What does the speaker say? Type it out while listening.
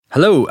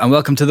Hello and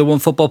welcome to the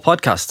Onefootball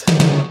podcast.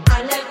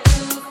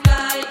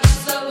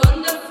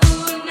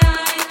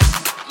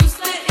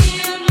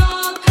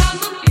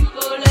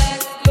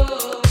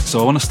 So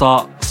I want to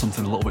start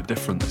something a little bit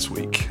different this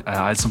week.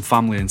 I had some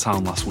family in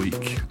town last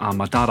week and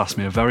my dad asked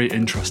me a very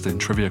interesting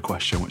trivia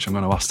question which I'm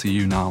going to ask to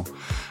you now.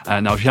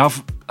 Now if you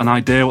have an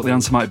idea what the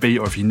answer might be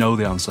or if you know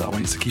the answer, I want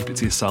you to keep it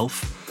to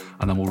yourself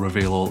and then we'll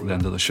reveal all at the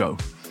end of the show.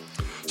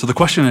 So the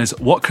question is,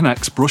 what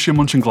connects Borussia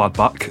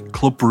Mönchengladbach,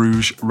 Club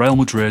Brugge, Real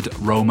Madrid,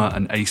 Roma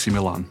and AC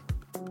Milan?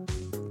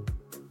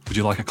 Would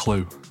you like a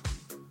clue?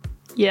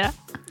 Yeah.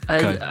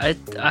 Okay.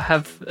 I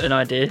have an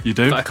idea. You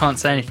do? But I can't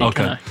say anything,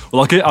 Okay. can I?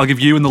 Well, I'll give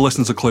you and the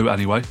listeners a clue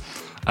anyway.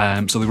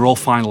 So they were all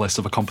finalists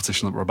of a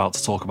competition that we're about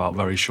to talk about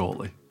very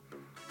shortly.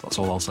 That's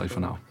all I'll say for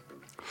now.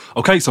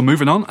 Okay, so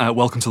moving on.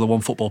 Welcome to the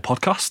Onefootball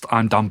podcast.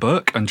 I'm Dan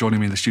Burke, and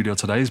joining me in the studio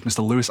today is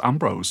Mr. Lewis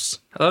Ambrose.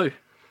 Hello.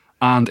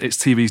 And it's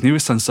TV's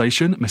newest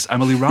sensation, Miss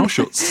Emilie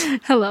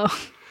Rauschütz. Hello.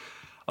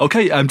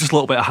 Okay, just a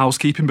little bit of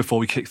housekeeping before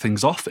we kick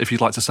things off. If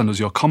you'd like to send us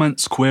your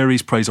comments,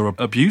 queries, praise or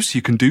abuse,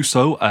 you can do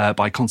so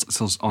by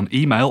contacting us on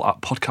email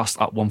at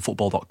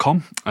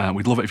podcast@onefootball.com.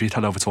 We'd love it if you'd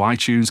head over to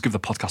iTunes, give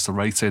the podcast a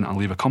rating and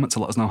leave a comment to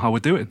let us know how we're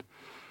doing.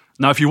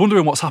 Now, if you're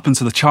wondering what's happened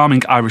to the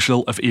charming Irish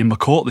lilt of Ian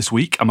McCourt this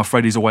week, I'm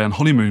afraid he's away on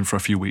honeymoon for a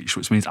few weeks,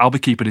 which means I'll be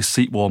keeping his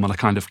seat warm on a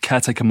kind of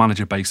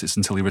caretaker-manager basis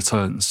until he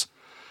returns.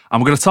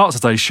 And we're going to start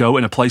today's show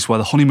in a place where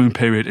the honeymoon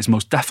period is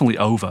most definitely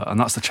over, and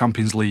that's the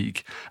Champions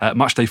League.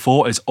 Matchday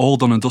 4 is all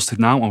done and dusted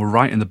now, and we're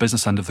right in the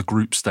business end of the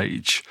group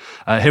stage.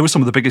 Here were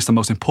some of the biggest and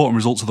most important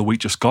results of the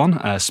week just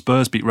gone.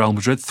 Spurs beat Real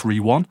Madrid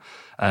 3-1.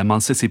 Man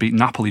City beat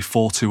Napoli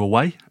 4-2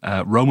 away.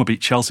 Roma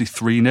beat Chelsea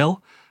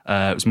 3-0.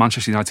 It was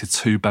Manchester United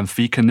 2,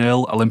 Benfica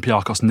 0,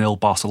 Olympiacos 0,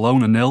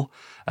 Barcelona 0.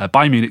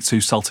 Bayern Munich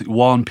 2, Celtic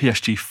 1,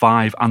 PSG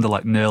 5,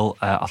 Anderlecht 0,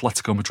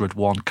 Atletico Madrid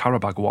 1,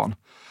 Karabag 1.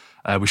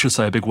 We should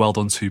say a big well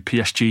done to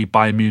PSG,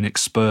 Bayern Munich,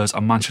 Spurs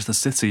and Manchester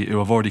City, who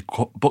have already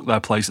booked their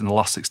place in the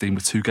last 16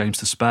 with 2 games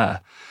to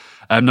spare.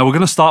 Now, we're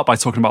going to start by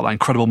talking about that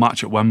incredible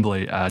match at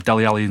Wembley.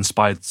 Dele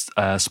Alli-inspired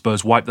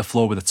Spurs wiped the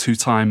floor with a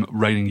 2-time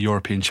reigning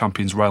European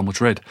champions Real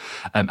Madrid.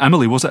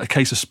 Emilie, was it a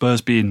case of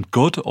Spurs being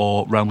good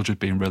or Real Madrid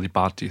being really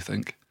bad, do you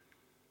think?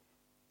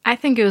 I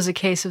think it was a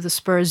case of the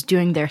Spurs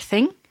doing their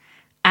thing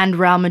and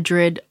Real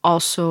Madrid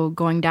also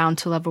going down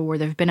to a level where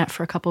they've been at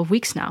for a couple of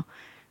weeks now.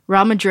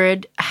 Real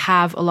Madrid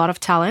have a lot of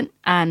talent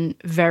and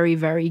very,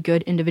 very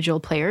good individual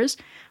players,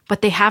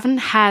 but they haven't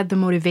had the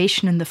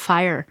motivation and the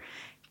fire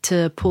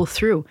to pull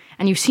through.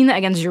 And you've seen that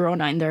against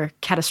Girona in their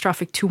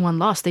catastrophic 2-1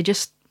 loss. They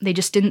just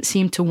didn't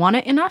seem to want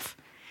it enough.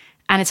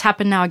 And it's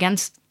happened now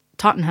against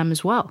Tottenham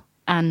as well.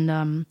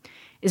 And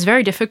it's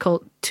very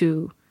difficult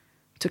to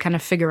kind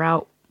of figure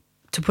out,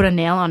 to put a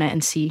nail on it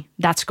and see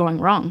that's going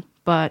wrong.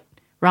 But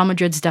Real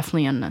Madrid's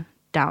definitely on a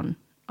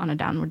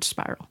downward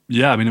spiral.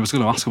 Yeah, I mean, I was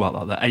going to ask about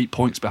that. They're 8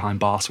 points behind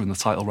Barça in the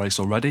title race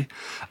already.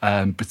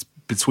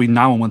 Between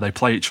now and when they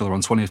play each other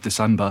on 20th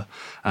December,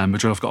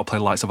 Madrid have got to play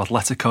the likes of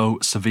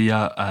Atletico,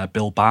 Sevilla,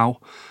 Bilbao.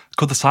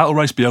 Could the title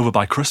race be over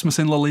by Christmas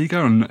in La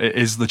Liga? And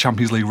is the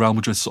Champions League Real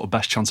Madrid's sort of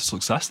best chance of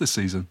success this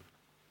season?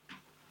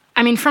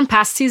 I mean, from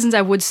past seasons,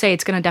 I would say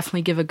it's going to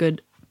definitely give a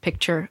good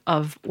picture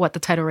of what the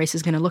title race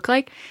is going to look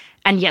like.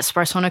 And yes,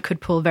 Barcelona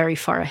could pull very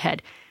far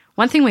ahead.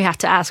 One thing we have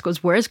to ask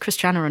was, where's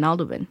Cristiano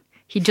Ronaldo been?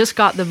 He just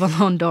got the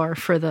Ballon d'Or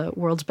for the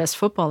world's best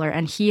footballer,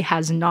 and he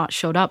has not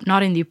showed up,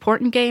 not in the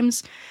important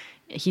games.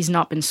 He's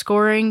not been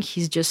scoring.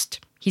 He's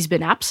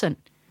been absent.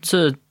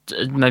 So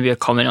maybe a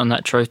comment on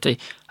that trophy.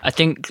 I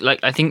think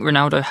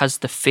Ronaldo has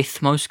the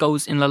 5th most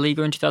goals in La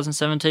Liga in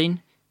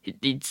 2017.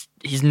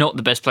 He's not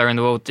the best player in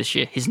the world this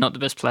year. He's not the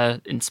best player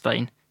in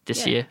Spain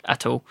this year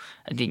at all.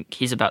 I think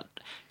he's about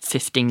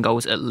 15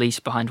 goals at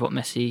least behind what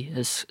Messi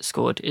has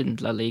scored in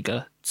La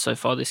Liga so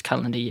far this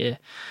calendar year.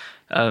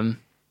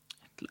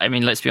 I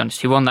mean, let's be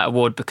honest, he won that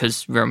award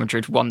because Real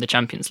Madrid won the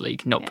Champions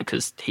League, not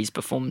because he's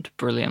performed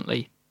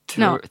brilliantly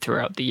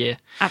throughout the year.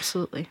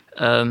 Absolutely.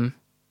 I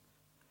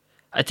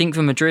think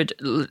for Madrid,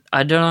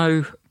 I don't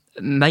know,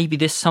 maybe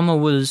this summer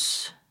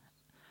was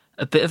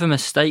a bit of a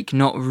mistake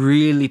not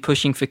really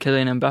pushing for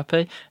Kylian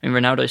Mbappe. I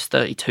mean, Ronaldo's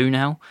 32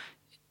 now,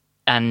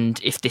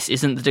 and if this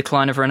isn't the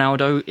decline of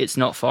Ronaldo, it's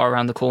not far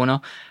around the corner.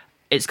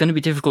 It's going to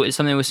be difficult. It's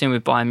something we're seeing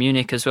with Bayern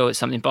Munich as well. It's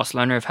something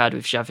Barcelona have had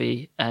with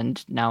Xavi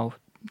and now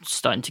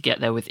starting to get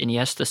there with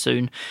Iniesta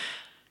soon.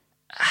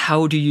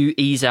 How do you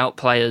ease out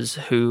players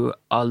who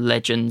are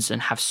legends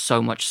and have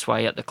so much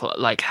sway at the club?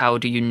 Like, how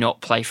do you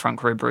not play Frank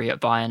Ribery at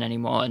Bayern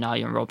anymore and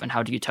Arjen Robben?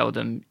 How do you tell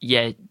them,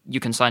 yeah, you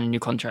can sign a new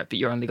contract, but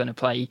you're only going to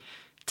play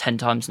 10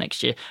 times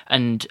next year?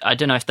 And I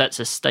don't know if that's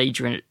a stage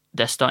where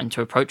they're starting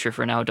to approach with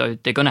Ronaldo.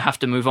 They're going to have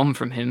to move on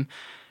from him.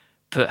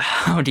 But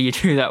how do you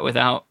do that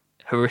without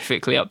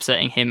horrifically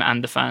upsetting him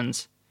and the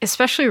fans?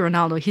 Especially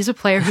Ronaldo. He's a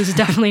player who's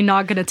definitely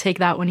not going to take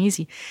that one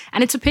easy.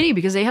 And it's a pity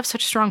because they have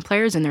such strong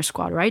players in their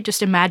squad, right?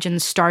 Just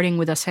imagine starting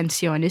with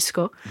Asensio and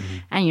Isco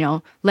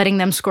and, letting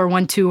them score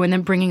 1-2 and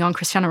then bringing on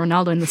Cristiano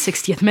Ronaldo in the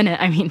 60th minute.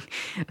 I mean,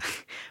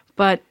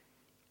 but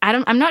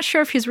I'm not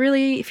sure if he's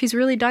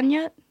really done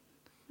yet.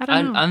 I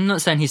don't know. I'm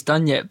not saying he's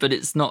done yet, but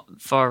it's not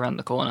far around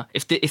the corner.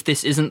 If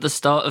this isn't the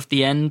start of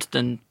the end,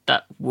 then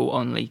that will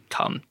only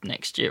come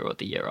next year or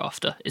the year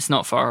after. It's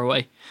not far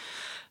away.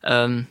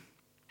 And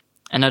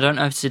I don't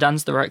know if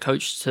Zidane's the right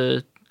coach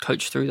to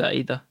coach through that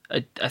either.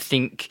 I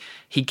think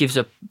he gives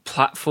a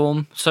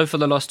platform. So for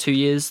the last 2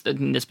 years,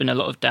 there's been a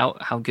lot of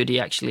doubt how good he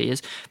actually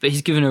is. But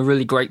he's given a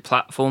really great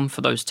platform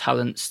for those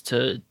talents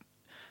to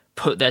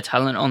put their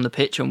talent on the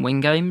pitch and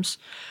win games.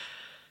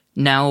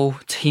 Now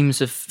teams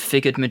have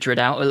figured Madrid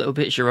out a little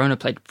bit. Girona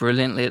played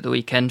brilliantly at the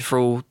weekend. For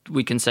all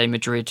we can say,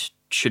 Madrid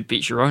should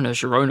beat Girona.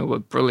 Girona were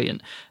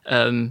brilliant.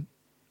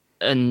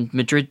 And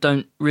Madrid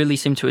don't really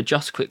seem to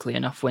adjust quickly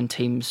enough when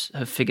teams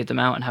have figured them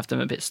out and have them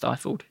a bit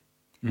stifled.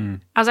 I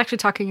was actually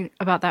talking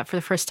about that for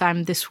the first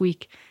time this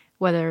week,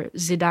 whether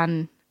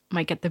Zidane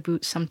might get the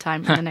boot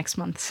sometime in the next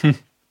months.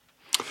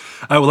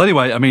 Well,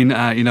 anyway, I mean,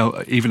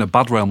 even a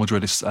bad Real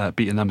Madrid is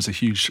beating them as a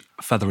huge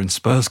feather in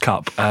Spurs'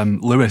 cap.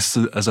 Lewis,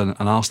 as an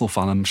Arsenal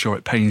fan, I'm sure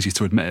it pains you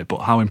to admit it, but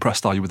how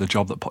impressed are you with the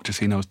job that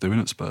Pochettino's doing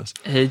at Spurs?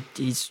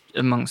 He's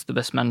amongst the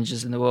best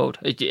managers in the world.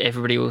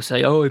 Everybody will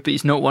say, oh, but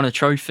he's not won a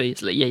trophy.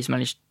 It's like, yeah, he's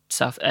managed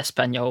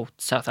Espanyol,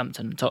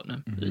 Southampton and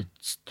Tottenham. Mm-hmm.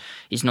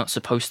 He's not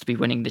supposed to be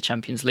winning the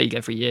Champions League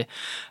every year.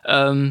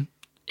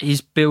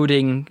 He's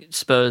building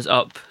Spurs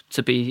up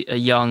to be a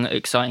young,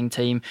 exciting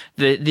team.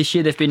 This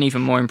year they've been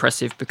even more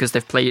impressive because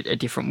they've played a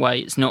different way.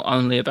 It's not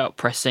only about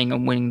pressing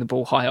and winning the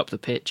ball high up the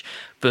pitch,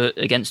 but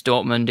against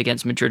Dortmund,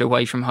 against Madrid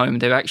away from home,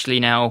 they're actually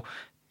now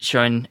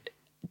showing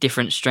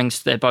different strengths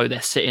to their bow.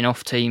 They're sitting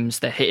off teams,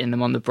 they're hitting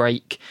them on the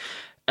break,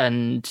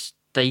 and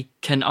they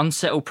can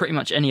unsettle pretty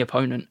much any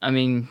opponent. I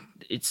mean,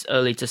 it's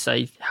early to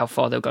say how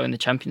far they'll go in the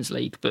Champions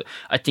League, but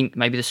I think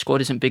maybe the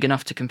squad isn't big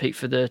enough to compete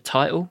for the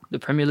title, the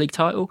Premier League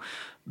title.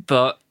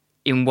 But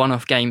in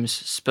one-off games,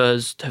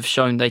 Spurs have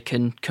shown they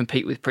can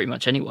compete with pretty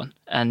much anyone,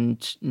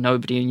 and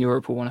nobody in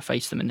Europe will want to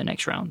face them in the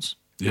next rounds.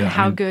 Yeah, and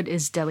how good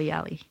is Dele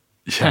Alli?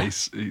 Yeah,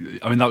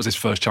 that was his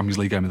first Champions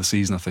League game of the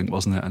season, I think,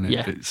 wasn't it? And he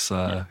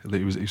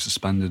was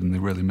suspended, and they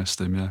really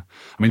missed him. Yeah,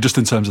 I mean, just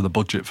in terms of the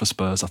budget for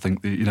Spurs, I think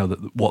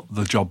what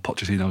the job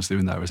Pochettino's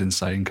doing there is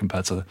insane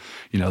compared to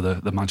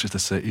the Manchester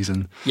Cities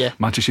and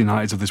Manchester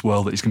Uniteds of this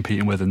world that he's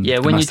competing with. And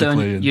when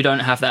you don't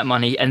have that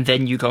money, and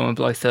then you go and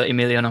blow 30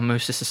 million on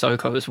Moussa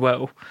Sissoko as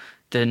well,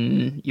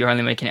 then you're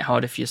only making it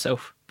harder for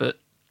yourself. But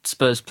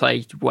Spurs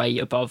play way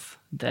above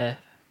their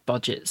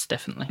budgets,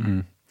 definitely.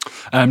 Mm.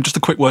 Just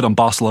a quick word on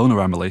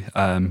Barcelona, Emilie.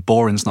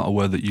 Boring's not a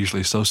word that you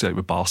usually associate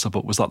with Barca,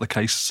 but was that the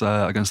case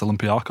against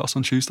Olympiacos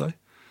on Tuesday?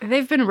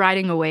 They've been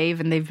riding a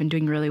wave and they've been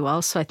doing really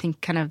well. So I think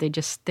kind of they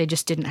just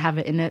didn't have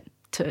it in it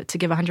to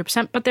give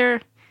 100%. But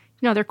they're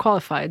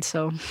qualified.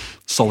 So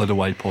solid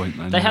away point.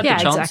 Then. They had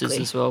the chances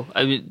as well.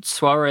 I mean,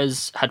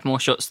 Suarez had more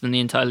shots than the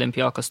entire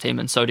Olympiacos team,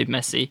 and so did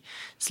Messi.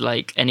 It's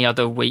like any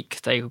other week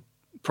they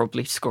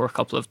probably score a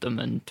couple of them,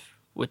 and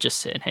we're just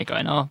sitting here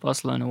going, oh,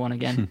 Barcelona won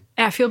again.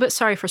 I feel a bit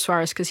sorry for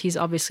Suarez because he's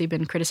obviously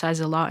been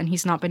criticised a lot and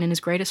he's not been in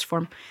his greatest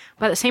form.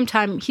 But at the same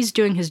time, he's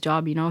doing his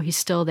job, he's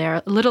still there.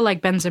 A little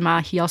like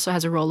Benzema, he also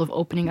has a role of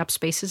opening up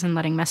spaces and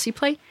letting Messi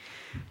play.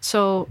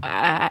 So,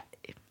 I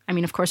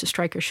mean, of course, a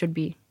striker should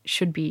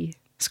be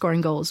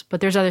scoring goals,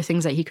 but there's other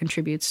things that he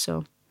contributes,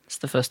 so. It's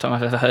the first time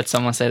I've ever heard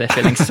someone say they're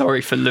feeling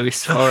sorry for Luis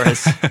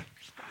Suarez.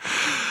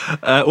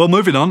 Well,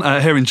 moving on,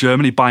 here in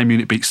Germany, Bayern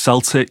Munich beat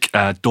Celtic,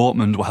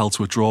 Dortmund were held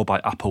to a draw by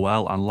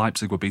Apoel, and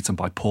Leipzig were beaten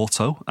by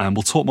Porto.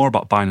 We'll talk more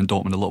about Bayern and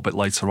Dortmund a little bit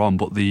later on,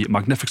 but the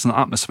magnificent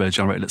atmosphere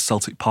generated at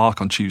Celtic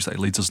Park on Tuesday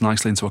leads us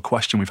nicely into a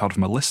question we've had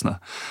from a listener.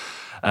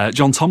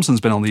 John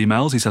Thompson's been on the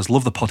emails. He says,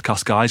 love the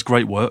podcast, guys.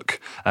 Great work.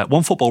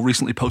 OneFootball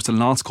recently posted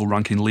an article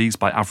ranking leagues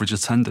by average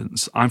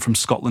attendance. I'm from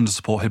Scotland and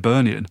support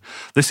Hibernian.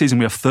 This season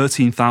we have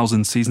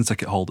 13,000 season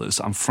ticket holders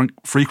and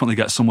frequently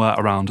get somewhere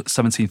around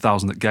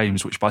 17,000 at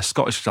games, which by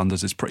Scottish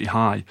standards is pretty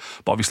high,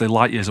 but obviously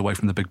light years away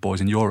from the big boys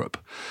in Europe.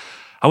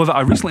 However,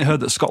 I recently heard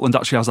that Scotland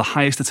actually has the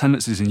highest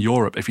attendances in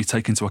Europe if you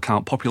take into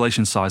account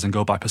population size and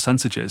go by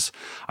percentages.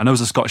 I know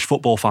as a Scottish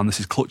football fan this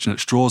is clutching at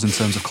straws in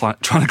terms of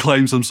trying to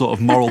claim some sort of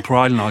moral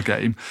pride in our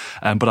game,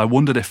 but I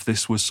wondered if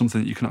this was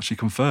something that you can actually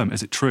confirm.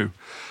 Is it true?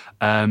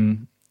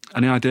 Any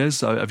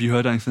ideas? Have you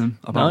heard anything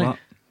about that?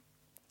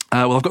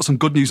 Well, I've got some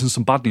good news and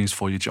some bad news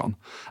for you, John.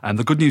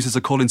 The good news is,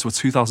 according to a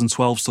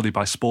 2012 study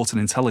by Sport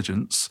and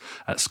Intelligence,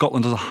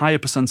 Scotland has a higher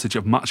percentage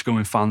of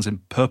match-going fans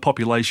per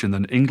population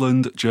than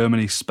England,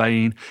 Germany,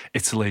 Spain,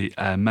 Italy,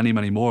 many,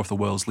 many more of the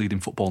world's leading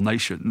football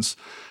nations.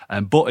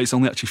 But it's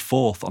only actually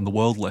fourth on the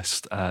world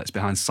list. It's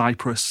behind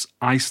Cyprus,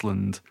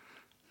 Iceland.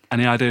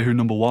 Any idea who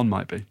number one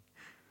might be?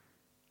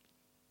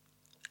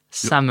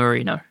 San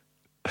Marino.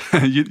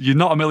 You're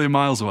not a million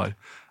miles away.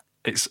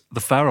 It's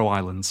the Faroe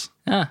Islands.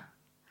 Ah.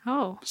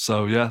 Oh.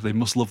 So, yeah, they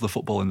must love the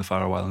football in the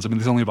Faroe Islands. I mean,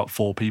 there's only about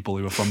 4 people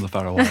who are from the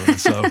Faroe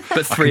Islands. So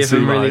but 3 of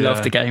them really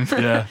love the game.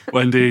 Yeah,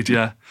 well, indeed,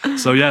 yeah.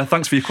 So, yeah,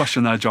 thanks for your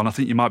question there, John. I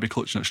think you might be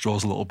clutching at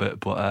straws a little bit,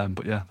 but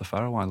yeah, the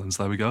Faroe Islands,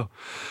 there we go.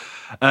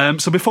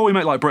 So before we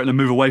make like Britain and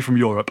move away from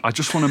Europe, I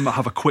just want to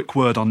have a quick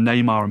word on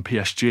Neymar and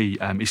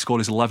PSG. He scored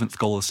his 11th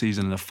goal of the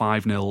season in a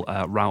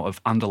 5-0 rout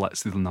of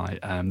Anderlecht the other night.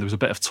 There was a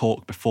bit of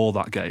talk before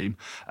that game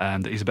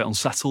that he's a bit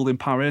unsettled in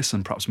Paris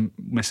and perhaps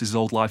misses his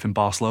old life in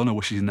Barcelona,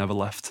 wishes he never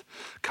left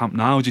Camp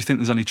Nou. Do you think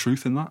there's any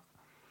truth in that?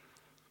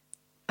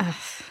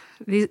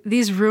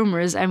 These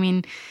rumors,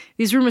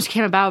 these rumors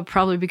came about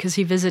probably because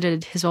he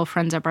visited his old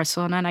friends at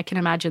Barcelona, and I can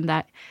imagine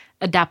that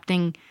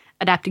adapting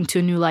to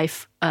a new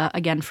life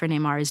again for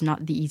Neymar is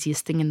not the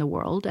easiest thing in the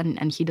world,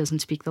 and he doesn't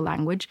speak the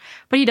language,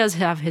 but he does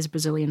have his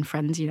Brazilian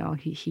friends.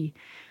 He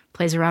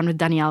plays around with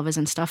Dani Alves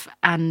and stuff,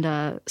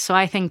 and so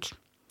I think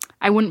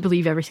I wouldn't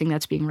believe everything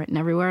that's being written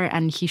everywhere,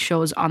 and he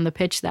shows on the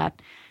pitch that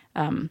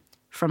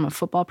from a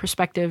football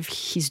perspective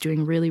he's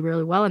doing really,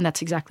 really well, and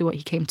that's exactly what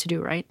he came to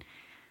do, right?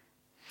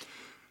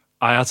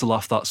 I had to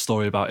laugh that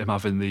story about him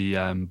having the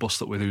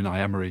bust up with Unai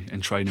Emery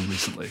in training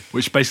recently,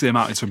 which basically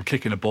amounted to him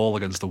kicking a ball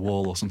against the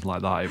wall or something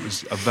like that. It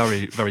was a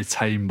very, very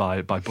tame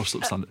by bust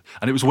up standard.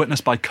 And it was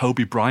witnessed by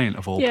Kobe Bryant,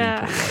 of all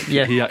people.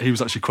 He was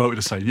actually quoted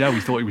as saying,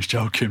 we thought he was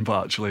joking,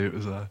 but actually it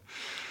was...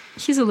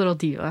 He's a little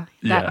diva.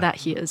 That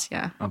he is,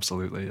 yeah.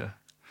 Absolutely, yeah.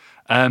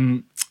 I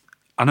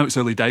know it's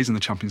early days in the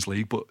Champions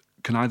League, but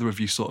can either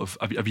of you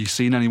have you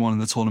seen anyone in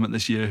the tournament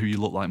this year who you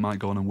look like might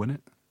go on and win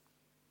it?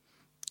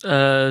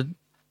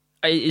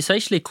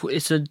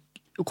 It's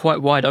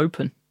quite wide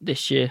open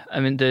this year.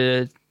 I mean,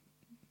 the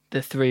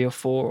 3 or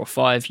 4 or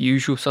 5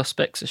 usual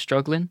suspects are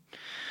struggling.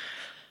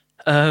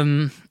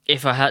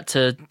 If I had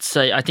to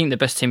say, I think the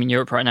best team in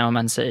Europe right now are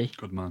Man City.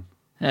 Good man.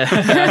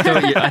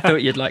 I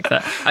thought you'd like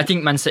that. I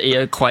think Man City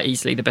are quite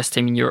easily the best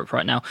team in Europe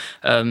right now.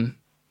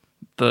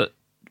 But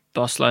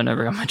Barcelona,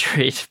 Real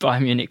Madrid,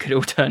 Bayern Munich could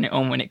all turn it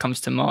on when it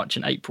comes to March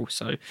and April.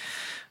 So,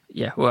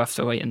 yeah, we'll have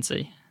to wait and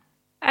see.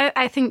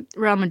 I think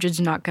Real Madrid's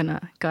not gonna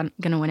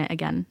win it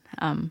again.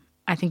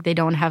 I think they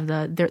don't have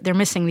they're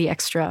missing the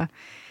extra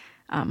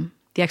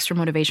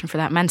motivation for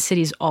that. Man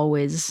City's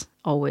always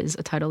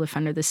a title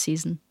defender this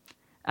season.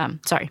 A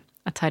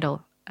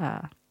title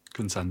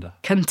contender.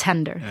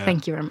 Yeah.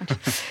 Thank you very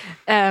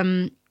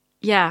much.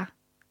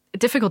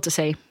 Difficult to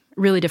say.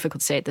 Really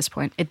difficult to say at this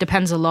point. It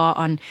depends if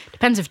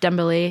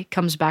Dembélé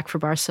comes back for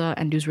Barca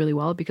and does really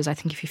well, because I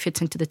think if he fits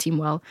into the team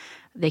well,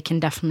 they can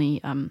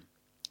definitely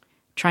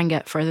try and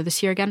get further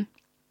this year again.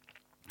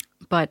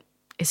 But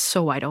it's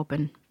so wide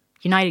open.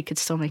 United could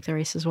still make the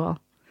race as well.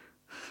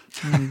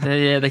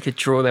 They could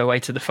draw their way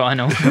to the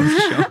final.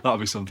 Sure.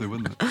 That'd be something,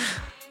 wouldn't it?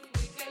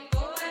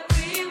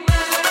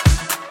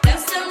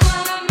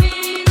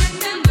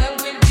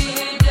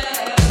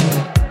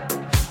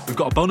 We've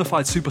got a bona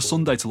fide Super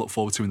Sunday to look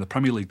forward to in the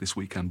Premier League this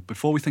weekend.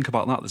 Before we think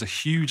about that, there's a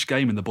huge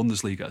game in the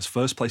Bundesliga as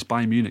first place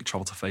Bayern Munich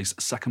travel to face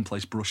second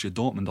place Borussia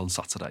Dortmund on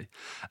Saturday.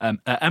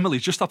 Emilie,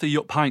 just after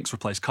Jupp Heynckes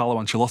replaced Carlo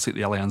Ancelotti at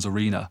the Allianz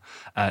Arena,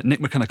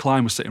 Nick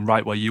McKenna-Klein was sitting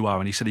right where you are,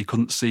 and he said he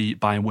couldn't see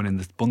Bayern winning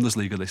the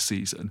Bundesliga this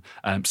season.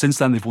 Since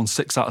then, they've won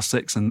 6 out of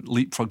 6 and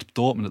leapfrogged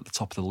Dortmund at the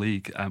top of the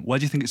league. Where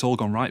do you think it's all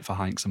gone right for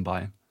Heynckes and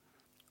Bayern?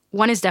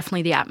 One is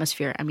definitely the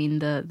atmosphere. I mean,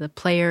 the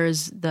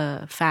players,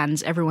 the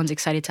fans, everyone's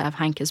excited to have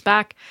Heynckes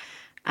back,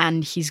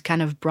 and he's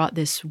kind of brought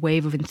this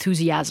wave of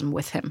enthusiasm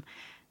with him.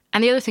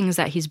 And the other thing is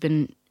that he's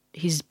been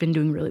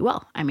doing really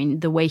well. I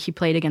mean, the way he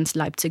played against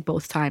Leipzig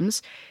both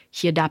times,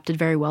 he adapted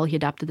very well. He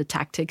adapted the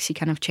tactics. He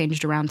kind of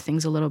changed around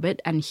things a little bit,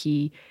 and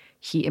he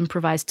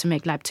improvised to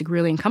make Leipzig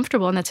really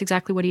uncomfortable, and that's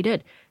exactly what he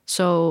did.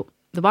 So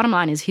the bottom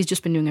line is he's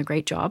just been doing a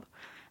great job,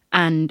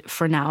 and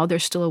for now,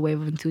 there's still a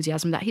wave of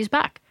enthusiasm that he's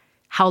back.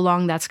 How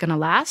long that's going to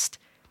last,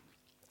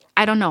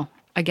 I don't know.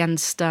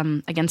 Against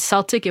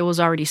Celtic, it was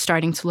already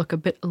starting to look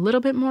a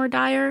little bit more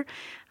dire.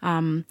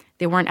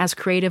 They weren't as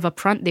creative up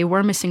front. They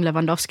were missing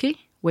Lewandowski,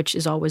 which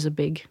is always a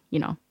big,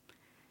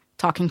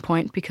 talking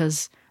point,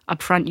 because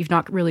up front you've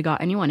not really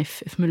got anyone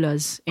if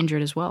Müller's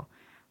injured as well.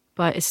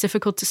 But it's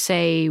difficult to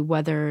say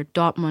whether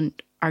Dortmund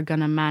are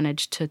going to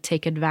manage to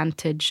take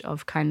advantage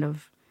of kind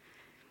of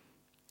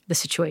the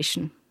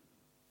situation.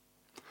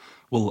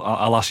 Well,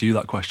 I'll ask you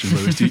that question,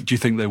 Lewis. Do you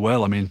think they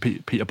will? I mean,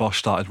 Peter Bosz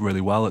started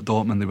really well at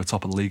Dortmund. They were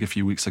top of the league a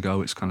few weeks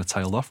ago. It's kind of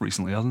tailed off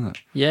recently, hasn't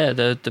it? Yeah,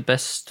 the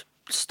best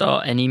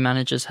start any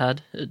manager's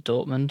had at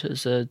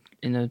Dortmund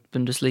in a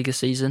Bundesliga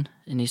season,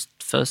 in his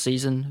first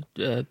season,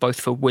 both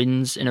for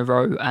wins in a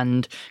row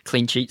and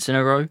clean sheets in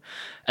a row.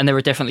 And there were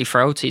definitely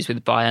frailties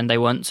with Bayern. They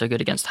weren't so good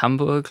against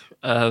Hamburg.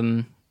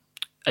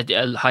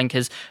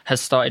 Heynckes has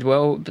started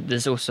well, but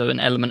there's also an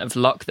element of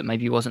luck that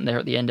maybe wasn't there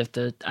at the end of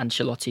the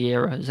Ancelotti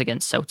era, as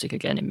against Celtic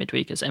again in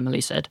midweek, as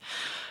Emilie said.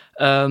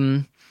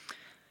 But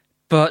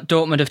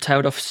Dortmund have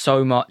tailed off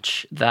so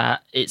much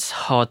that it's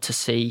hard to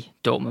see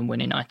Dortmund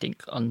winning, I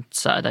think, on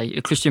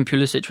Saturday. Christian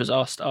Pulisic was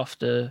asked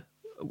after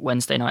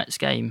Wednesday night's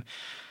game,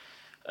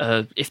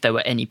 if there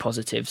were any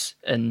positives,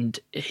 and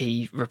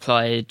he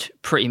replied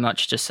pretty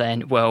much just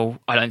saying, well,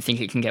 I don't think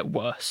it can get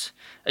worse.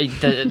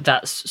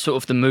 That's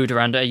sort of the mood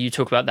around it. You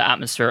talk about the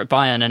atmosphere at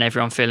Bayern and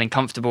everyone feeling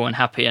comfortable and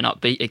happy and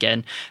upbeat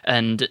again,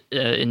 and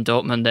in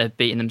Dortmund they're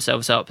beating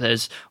themselves up.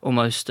 There's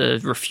almost a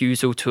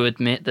refusal to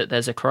admit that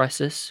there's a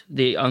crisis.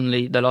 The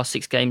last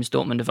 6 games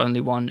Dortmund have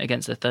only won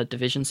against the third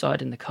division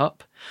side in the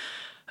cup.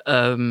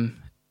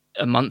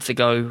 A month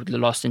ago, the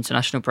last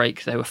international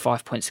break, they were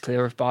 5 points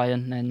clear of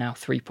Bayern. They're now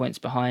 3 points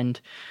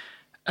behind,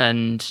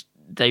 and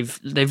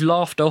they've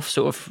laughed off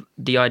sort of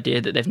the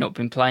idea that they've not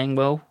been playing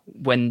well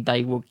when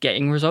they were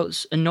getting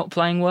results and not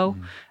playing well,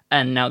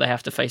 and now they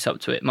have to face up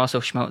to it.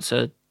 Marcel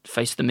Schmelzer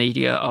faced the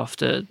media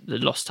after the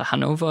loss to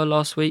Hannover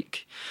last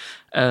week,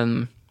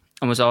 and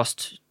was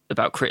asked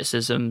about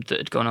criticism that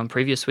had gone on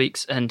previous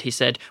weeks, and he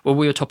said, "Well,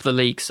 we were top of the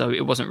league, so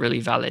it wasn't really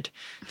valid."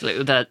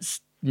 So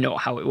that's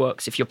not how it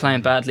works. If you're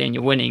playing badly and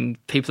you're winning,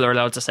 people are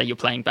allowed to say you're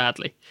playing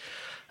badly.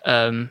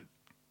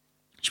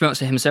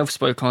 Schmelzer himself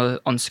spoke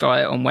on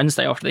Sky on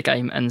Wednesday after the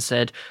game and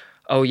said,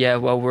 "Oh yeah,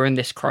 well, we're in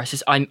this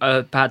crisis. I'm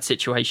a bad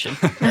situation."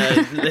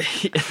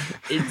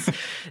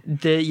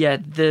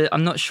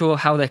 I'm not sure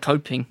how they're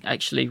coping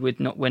actually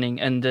with not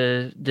winning, and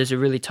there's a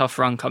really tough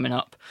run coming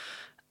up.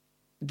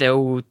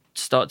 There'll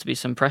start to be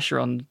some pressure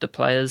on the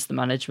players, the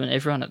management,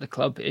 everyone at the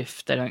club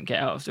if they don't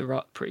get out of the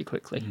rut pretty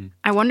quickly.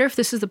 I wonder if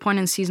this is the point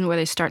in the season where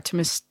they start to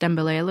miss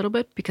Dembélé a little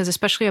bit, because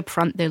especially up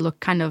front they look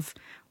kind of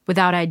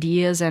without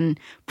ideas, and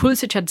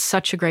Pulisic had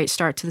such a great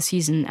start to the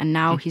season and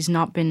now he's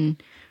not been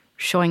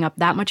showing up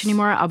that much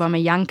anymore.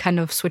 Aubameyang kind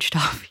of switched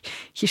off.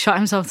 He shot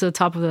himself to the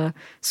top of the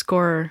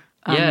scorer.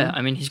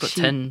 He's got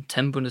 10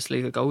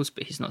 Bundesliga goals,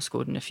 but he's not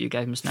scored in a few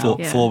games now.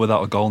 Four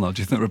without a goal now.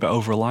 Do you think they're a bit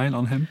over-reliant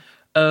on him?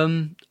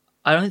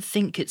 I don't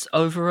think it's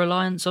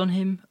over-reliance on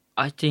him.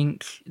 I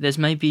think there's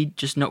maybe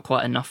just not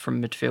quite enough from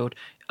midfield.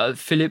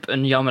 Philip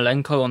and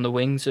Yarmolenko on the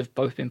wings have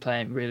both been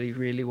playing really,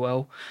 really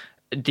well.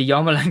 The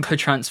Yarmolenko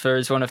transfer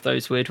is one of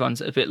those weird ones,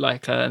 a bit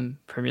like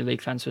Premier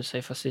League transfer, say,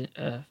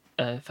 Faustino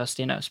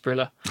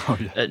Sprilla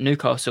at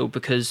Newcastle,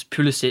 because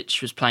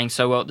Pulisic was playing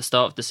so well at the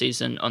start of the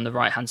season on the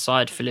right-hand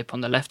side, Philip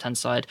on the left-hand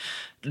side.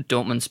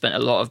 Dortmund spent a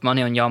lot of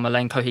money on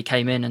Yarmolenko. He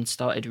came in and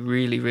started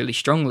really, really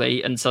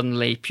strongly, and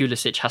suddenly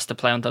Pulisic has to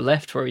play on the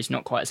left where he's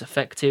not quite as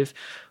effective,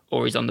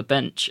 or he's on the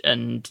bench,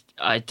 and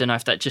I don't know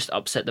if that just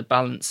upset the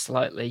balance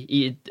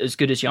slightly, as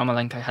good as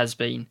Yarmolenko has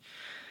been.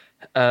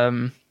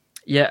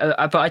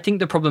 But I think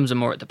the problems are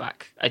more at the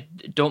back.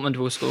 Dortmund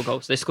will score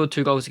goals. They scored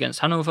 2 goals against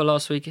Hannover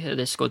last week.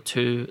 They scored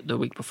 2 the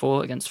week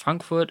before against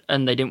Frankfurt,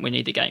 and they didn't win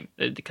either game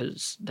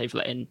because they've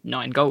let in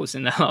 9 goals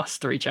in their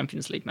last 3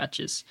 Champions League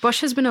matches.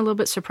 Bosch has been a little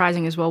bit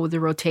surprising as well with the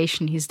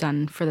rotation he's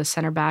done for the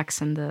centre-backs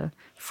and the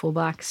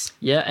full-backs.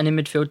 Yeah, and in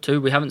midfield too.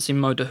 We haven't seen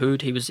Mo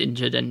Dahoud. He was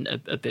injured and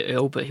a bit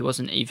ill, but he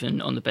wasn't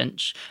even on the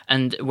bench.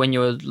 And when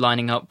you're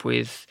lining up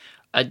with...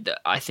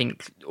 I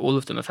think all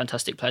of them are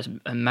fantastic players,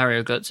 and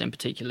Mario Götze in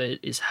particular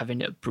is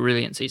having a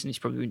brilliant season. He's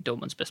probably been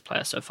Dortmund's best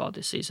player so far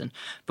this season.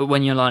 But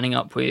when you're lining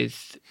up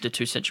with the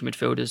 2 central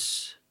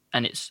midfielders,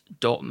 and it's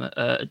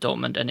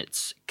Dortmund and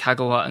it's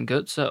Kagawa and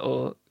Götze,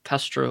 or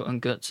Castro and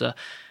Götze,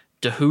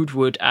 Dahoud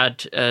would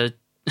add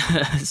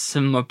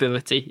some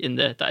mobility in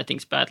there that I think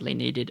is badly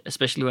needed,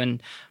 especially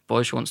when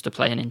Bosch wants to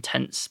play an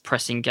intense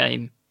pressing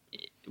game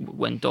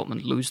when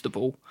Dortmund lose the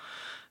ball.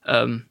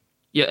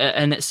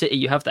 And at City,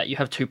 you have that. You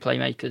have 2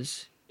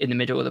 playmakers in the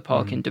middle of the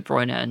park in De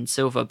Bruyne and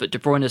Silva, but De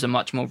Bruyne is a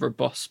much more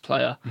robust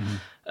player.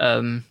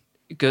 Götze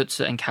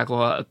and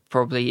Kagawa are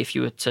probably, if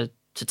you were to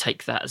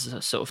take that as a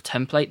sort of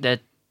template, they're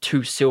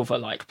 2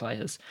 Silva-like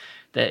players.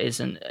 There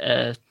isn't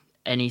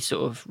any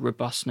sort of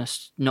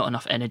robustness, not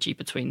enough energy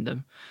between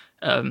them.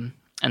 And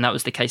that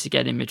was the case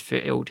again in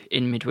midfield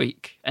in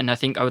midweek. And I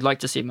think I would like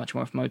to see much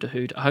more of Mo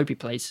Dahoud. I hope he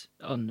plays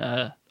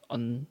on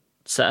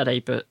Saturday,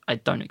 but I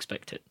don't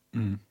expect it.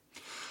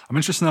 I'm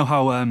interested to know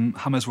how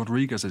James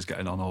Rodriguez is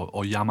getting on,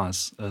 or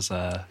Yamas, as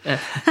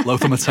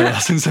Lothar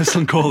Matthäus insists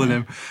on calling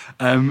him.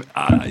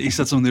 He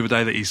said something the other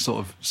day that he's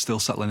sort of still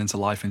settling into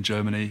life in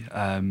Germany.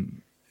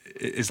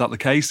 Is that the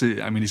case?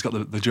 I mean, he's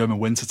got the German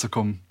winter to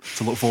come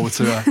to look forward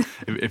to.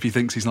 If he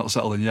thinks he's not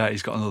settled in yet,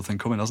 he's got another thing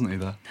coming, hasn't he,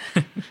 there?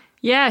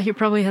 Yeah, he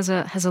probably has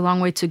a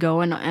long way to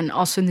go, and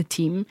also in the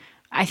team.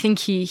 I think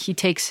he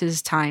takes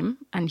his time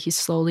and he's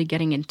slowly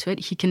getting into it.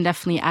 He can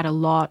definitely add a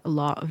lot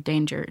of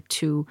danger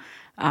to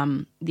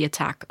the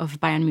attack of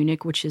Bayern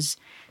Munich, which is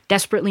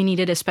desperately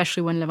needed,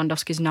 especially when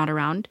Lewandowski is not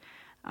around.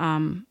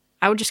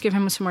 I would just give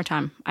him some more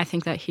time. I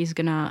think that he's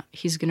gonna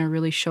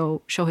really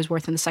show his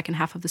worth in the second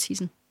half of the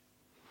season.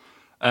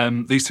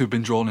 These 2 have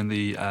been drawn in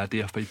the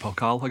DFB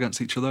Pokal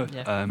against each other.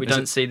 Yeah, we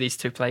don't see these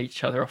 2 play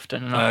each other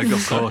often enough.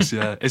 Of course,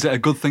 yeah. Is it a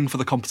good thing for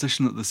the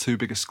competition that the 2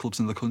 biggest clubs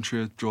in the country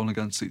are drawn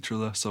against each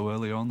other so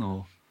early on?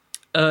 Or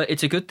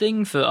it's a good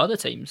thing for other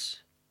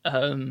teams.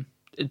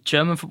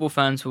 German football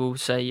fans will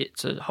say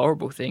it's a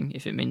horrible thing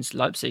if it means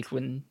Leipzig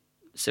win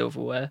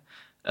silverware,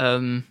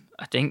 I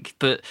think.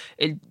 But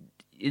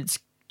it's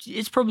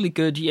it's probably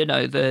good,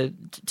 the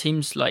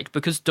teams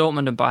because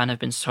Dortmund and Bayern have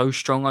been so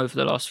strong over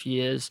the last few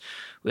years.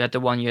 We had the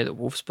one year that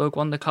Wolfsburg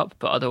won the cup,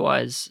 but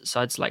otherwise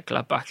sides like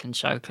Gladbach and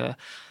Schalke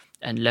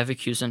and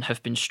Leverkusen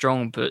have been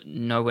strong, but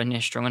nowhere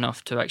near strong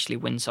enough to actually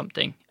win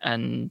something.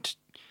 And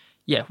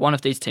yeah, one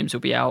of these teams will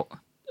be out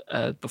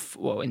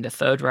in the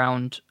third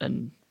round,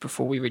 and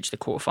before we reach the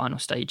quarterfinal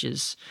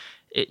stages,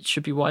 it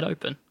should be wide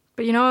open.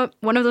 But you know what?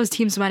 One of those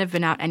teams might have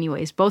been out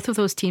anyways. Both of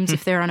those teams,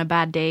 if they're on a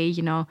bad day,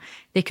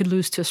 they could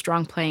lose to a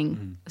strong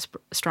playing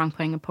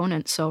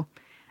opponent. So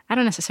I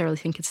don't necessarily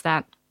think it's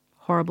that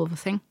horrible of a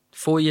thing.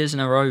 4 years in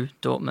a row,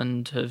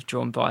 Dortmund have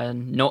drawn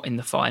Bayern not in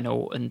the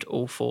final, and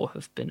all 4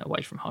 have been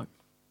away from home.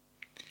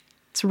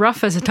 It's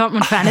rough as a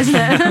Dortmund fan, isn't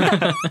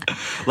it?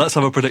 Let's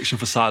have a prediction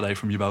for Saturday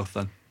from you both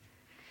then.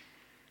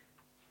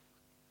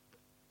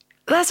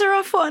 That's a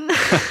rough one.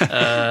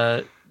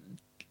 2-0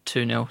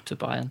 to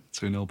Bayern.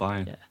 2-0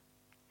 Bayern. Yeah.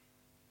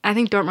 I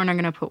think Dortmund are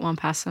going to put one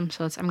past them,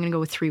 so I'm going to go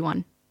with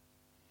 3-1.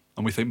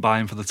 And we think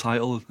Bayern for the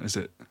title? Is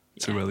it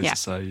too early to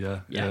say?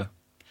 Yeah.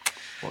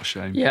 What a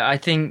shame. Yeah, I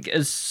think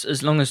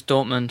as long as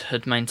Dortmund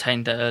had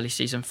maintained their early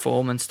season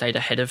form and stayed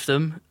ahead of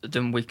them,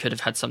 then we could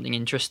have had something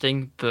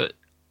interesting. But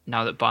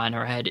now that Bayern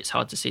are ahead, it's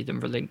hard to see them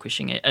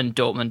relinquishing it. And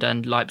Dortmund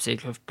and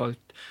Leipzig have both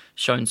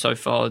shown so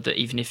far that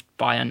even if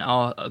Bayern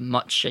are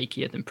much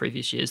shakier than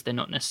previous years, they're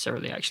not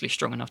necessarily actually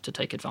strong enough to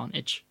take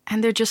advantage.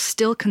 And they're just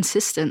still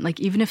consistent. Like,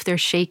 even if they're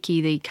shaky,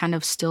 they kind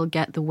of still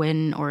get the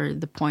win or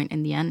the point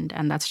in the end.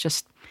 And that's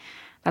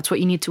what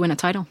you need to win a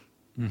title.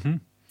 Mm-hmm.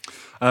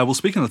 Well,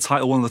 speaking of the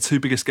title, one of the 2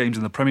 biggest games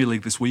in the Premier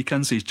League this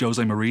weekend sees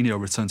Jose Mourinho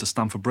return to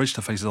Stamford Bridge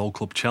to face his old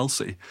club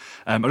Chelsea.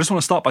 I just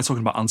want to start by talking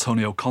about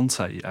Antonio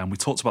Conte. We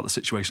talked about the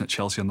situation at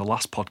Chelsea on the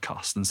last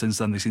podcast, and since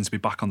then they seem to be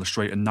back on the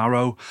straight and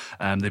narrow.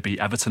 They beat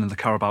Everton in the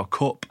Carabao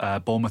Cup,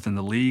 Bournemouth in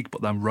the league,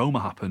 but then Roma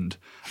happened.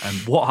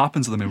 What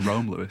happened to them in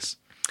Rome, Lewis?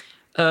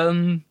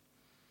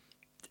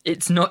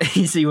 It's not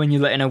easy when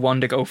you're letting a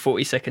wonder goal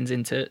 40 seconds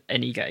into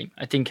any game.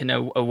 I think in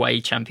a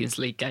away Champions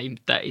League game,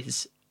 that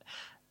is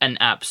an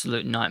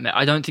absolute nightmare.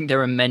 I don't think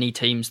there are many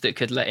teams that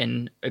could let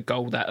in a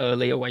goal that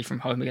early away from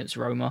home against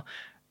Roma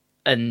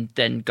and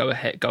then go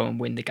and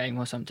win the game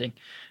or something.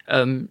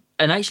 And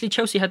actually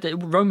Chelsea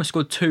Roma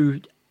scored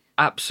 2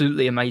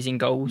 absolutely amazing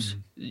goals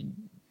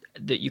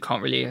that you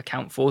can't really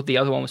account for. The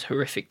other one was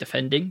horrific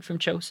defending from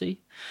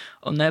Chelsea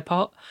on their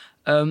part.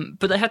 But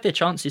they had their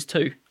chances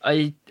too.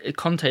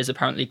 Conte has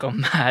apparently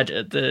gone mad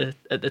at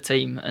the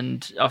team,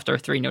 and after a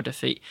 3-0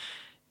 defeat,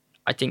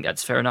 I think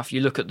that's fair enough. You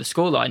look at the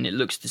scoreline, it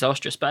looks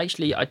disastrous. But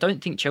actually, I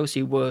don't think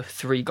Chelsea were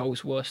 3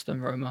 goals worse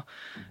than Roma.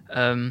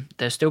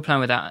 They're still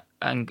playing without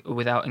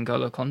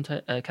N'Golo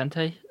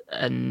Kante,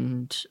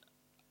 and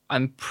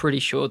I'm pretty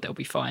sure they'll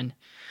be fine.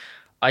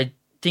 I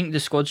think the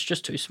squad's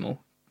just too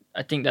small.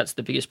 I think that's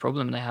the biggest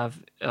problem they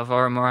have.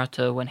 Alvaro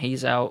Morata, when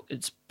he's out,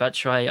 it's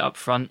Batshuayi up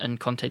front, and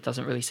Conte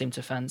doesn't really seem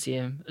to fancy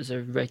him as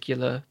a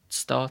regular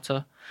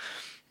starter.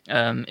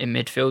 In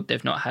midfield,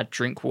 they've not had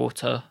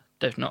Drinkwater,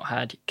 they've not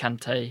had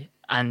Kante,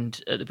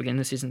 and at the beginning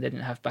of the season, they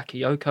didn't have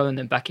Bakayoko, and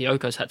then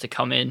Bakayoko's had to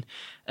come in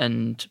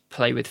and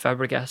play with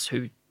Fabregas,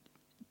 who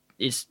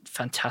is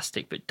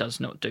fantastic but does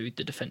not do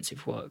the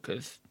defensive work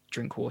of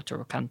Drinkwater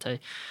or Kante.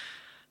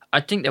 I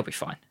think they'll be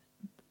fine.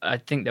 I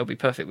think they'll be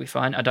perfectly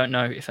fine. I don't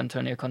know if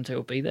Antonio Conte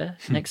will be there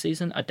next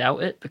season. I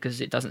doubt it,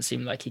 because it doesn't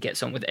seem like he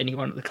gets on with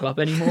anyone at the club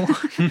anymore.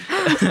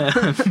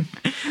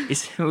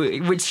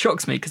 Which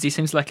shocks me, because he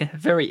seems like a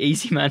very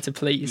easy man to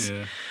please.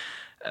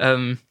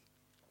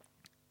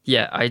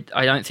 Yeah.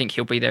 I don't think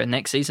he'll be there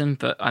next season,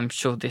 but I'm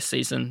sure this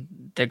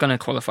season they're going to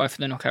qualify for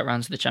the knockout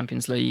rounds of the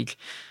Champions League.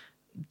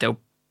 They'll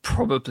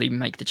probably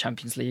make the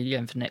Champions League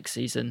again for next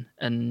season.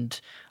 And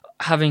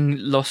having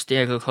lost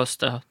Diego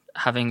Costa,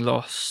 having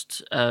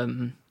lost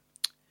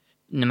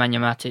Nemanja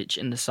Matic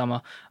in the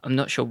summer, I'm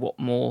not sure what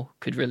more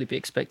could really be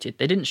expected.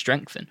 They didn't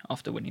strengthen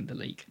after winning the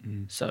league.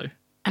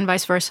 And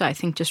vice versa, I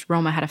think just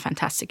Roma had a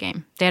fantastic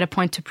game. They had a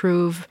point to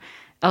prove.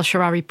 El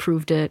Shaarawy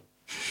proved it.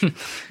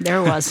 There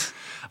it was.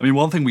 I mean,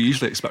 one thing we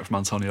usually expect from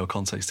Antonio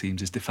Conte's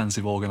teams is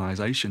defensive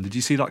organisation. Did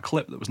you see that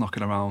clip that was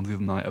knocking around the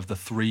other night of the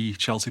 3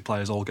 Chelsea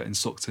players all getting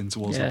sucked in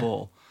towards the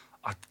ball?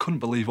 I couldn't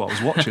believe what I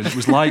was watching. It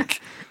was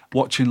like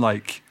watching,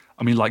 like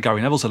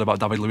Gary Neville said about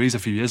David Luiz a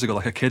few years ago,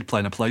 like a kid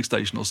playing a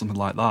PlayStation or something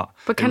like that.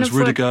 But it was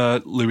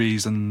Rudiger,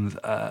 Luiz, and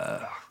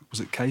was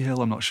it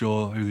Cahill? I'm not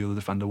sure who the other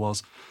defender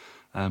was.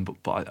 But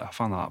I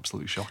found that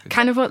absolutely shocking.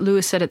 Kind of what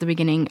Lewis said at the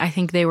beginning. I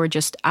think they were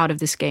just out of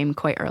this game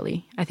quite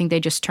early. I think they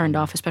just turned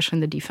off, especially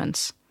in the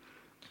defense.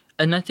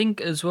 And I think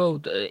as well,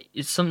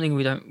 it's something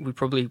we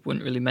probably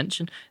wouldn't really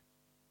mention.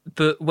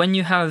 But when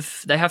they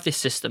have this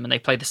system and they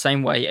play the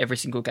same way every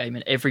single game,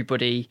 and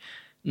everybody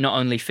not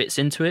only fits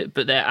into it,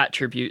 but their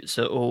attributes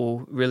are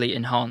all really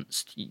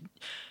enhanced.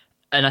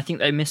 And I think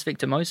they miss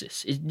Victor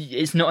Moses.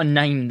 It's not a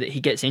name that he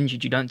gets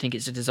injured. You don't think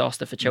it's a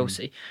disaster for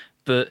Chelsea.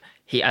 But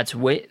he adds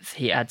width,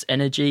 he adds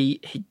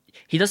energy.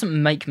 He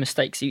doesn't make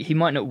mistakes. He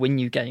might not win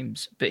you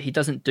games, but he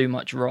doesn't do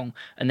much wrong.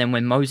 And then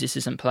when Moses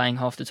isn't playing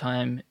half the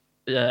time,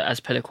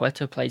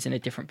 Azpilicueta plays in a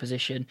different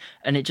position,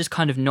 and it just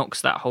kind of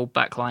knocks that whole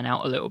back line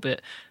out a little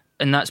bit.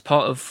 And that's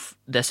part of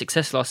their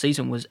success last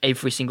season, was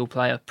every single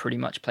player pretty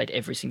much played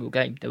every single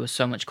game. There was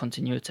so much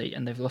continuity,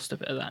 and they've lost a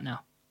bit of that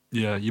now.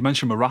 Yeah, you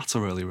mentioned Morata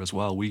earlier as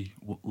well. We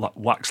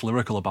waxed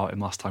lyrical about him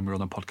last time we were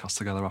on a podcast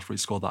together after he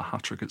scored that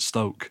hat-trick at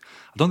Stoke.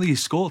 I don't think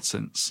he's scored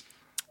since.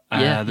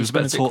 There was a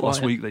bit of talk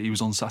last week that he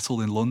was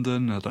unsettled in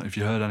London. I don't know if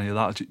you heard any of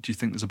that. Do you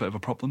think there's a bit of a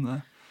problem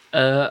there?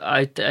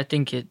 I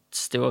think it's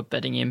still a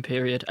bedding in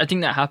period. I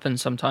think that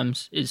happens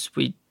sometimes, is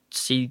we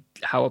see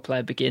how a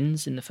player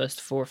begins in the first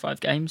 4 or 5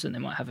 games, and they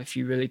might have a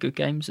few really good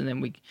games, and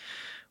then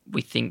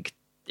we think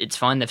it's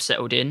fine, they've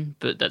settled in,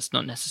 but that's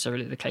not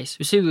necessarily the case.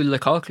 We see with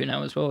Lukaku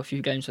now as well, a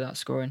few games without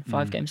scoring,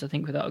 5 games I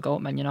think without a goal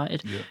at Man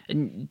United. Yeah.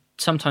 And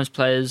sometimes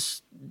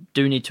players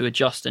do need to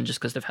adjust, and just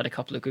because they've had a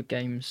couple of good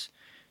games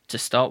to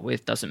start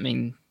with doesn't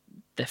mean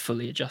they're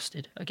fully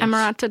adjusted, I guess. And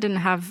Morata didn't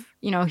have,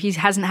 he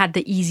hasn't had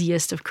the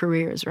easiest of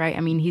careers, right? I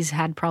mean, he's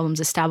had problems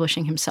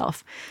establishing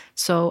himself.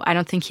 So I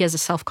don't think he has the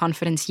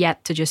self-confidence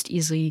yet to just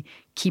easily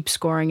keep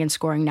scoring and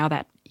scoring now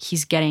that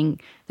he's getting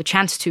the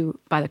chance to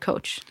by the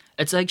coach.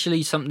 It's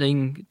actually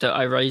something that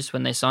I raised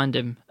when they signed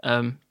him.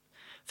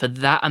 For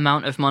that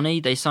amount of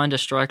money, they signed a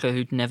striker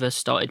who'd never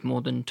started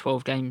more than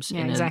 12 games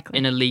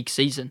in a league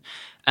season.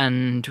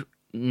 And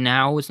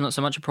now it's not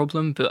so much a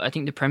problem, but I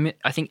think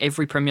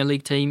every Premier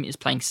League team is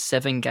playing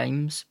 7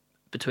 games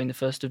between the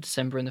 1st of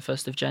December and the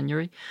 1st of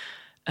January.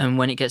 And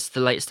when it gets to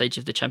the late stage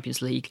of the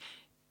Champions League,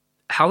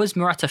 how is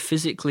Morata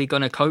physically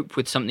going to cope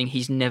with something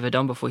he's never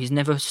done before? He's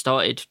never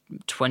started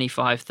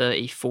 25,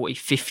 30, 40,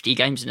 50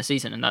 games in a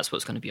season, and that's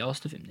what's going to be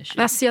asked of him this year.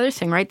 That's the other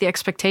thing, right? The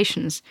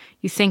expectations.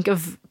 You think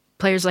of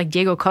players like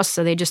Diego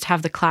Costa, they just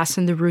have the class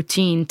and the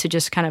routine to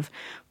just kind of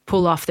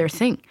pull off their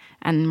thing,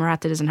 and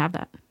Morata doesn't have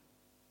that.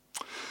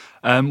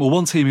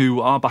 One team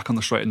who are back on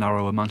the straight and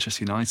narrow are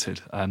Manchester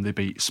United. They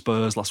beat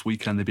Spurs last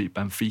weekend. They beat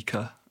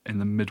Benfica in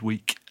the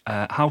midweek.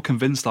 How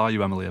convinced are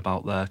you, Emilie,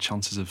 about their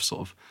chances of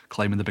sort of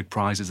claiming the big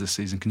prizes this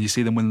season? Can you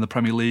see them winning the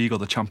Premier League or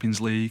the Champions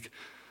League?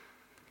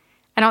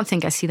 I don't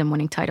think I see them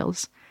winning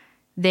titles.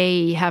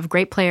 They have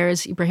great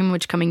players.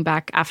 Ibrahimovic coming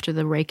back after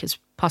the break is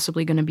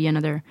possibly going to be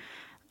another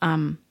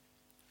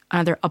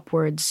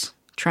upwards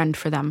trend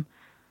for them.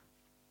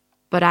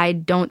 But I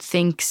don't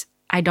think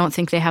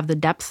they have the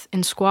depth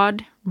in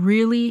squad,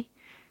 really,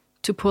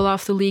 to pull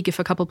off the league. If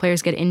a couple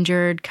players get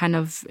injured,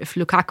 if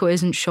Lukaku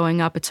isn't showing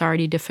up, it's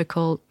already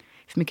difficult.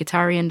 If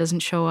Mkhitaryan doesn't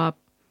show up,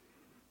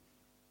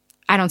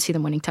 I don't see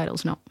them winning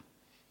titles, no.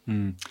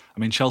 I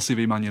mean, Chelsea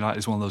v Man United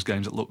is one of those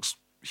games that looks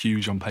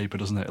huge on paper,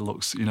 doesn't it? It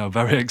looks,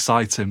 very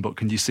exciting, but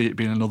can you see it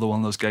being another one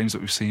of those games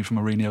that we've seen from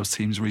Mourinho's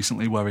teams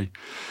recently where he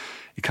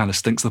kind of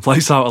stinks the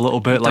place out a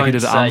little bit, like he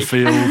did at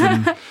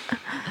Anfield?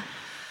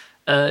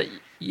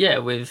 Yeah,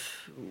 with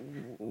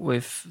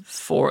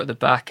 4 at the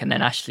back and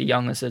then Ashley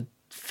Young as a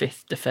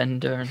 5th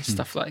defender and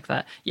stuff like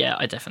that. Yeah,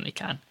 I definitely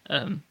can.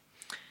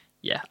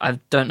 I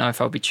don't know if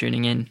I'll be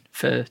tuning in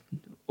for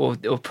or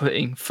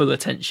putting full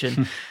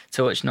attention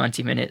to watch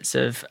 90 minutes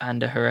of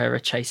Ander Herrera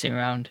chasing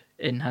around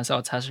in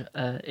Hazard's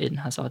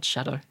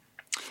shadow.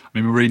 I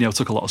mean, Mourinho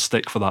took a lot of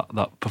stick for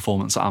that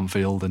performance at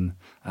Anfield, and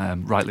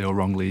rightly or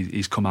wrongly,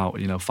 he's come out,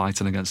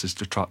 fighting against his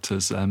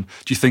detractors. Do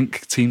you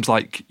think teams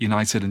like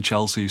United and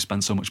Chelsea, who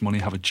spend so much money,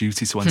 have a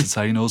duty to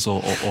entertain us,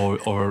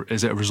 or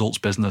is it a results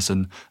business,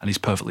 and he's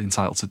perfectly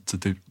entitled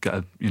to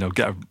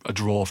get a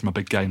draw from a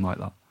big game like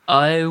that?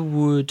 I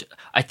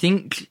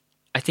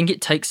think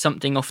it takes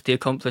something off the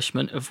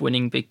accomplishment of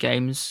winning big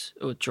games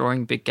or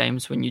drawing big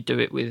games when you do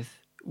it with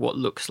what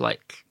looks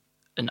like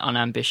an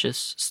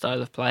unambitious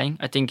style of playing.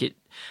 I think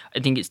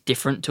it's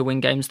different to win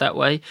games that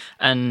way,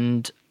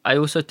 and I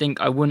also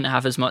think I wouldn't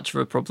have as much of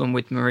a problem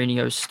with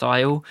Mourinho's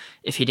style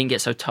if he didn't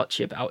get so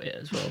touchy about it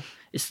as well.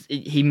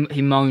 He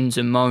moans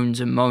and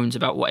moans and moans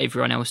about what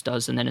everyone else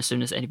does, and then as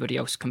soon as anybody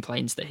else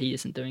complains that he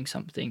isn't doing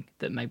something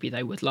that maybe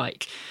they would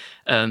like,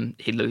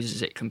 he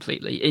loses it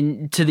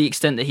completely. To the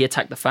extent that he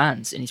attacked the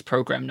fans in his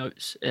programme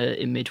notes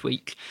in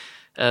midweek,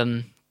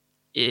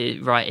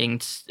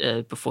 writing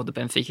before the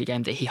Benfica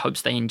game that he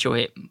hopes they enjoy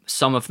it,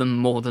 some of them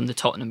more than the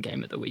Tottenham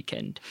game at the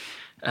weekend.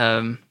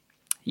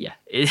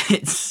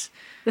 It's...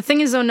 The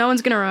thing is, though, no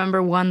one's going to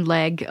remember one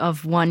leg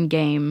of one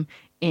game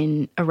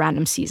in a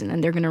random season,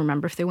 and they're going to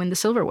remember if they win the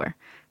silverware.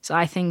 So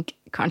I think,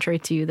 contrary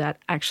to you, that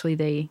actually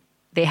they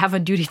have a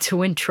duty to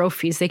win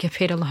trophies. They get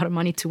paid a lot of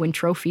money to win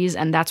trophies,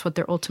 and that's what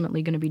they're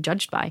ultimately going to be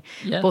judged by,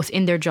 both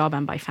in their job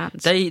and by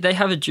fans. They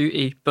have a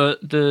duty,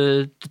 but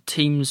the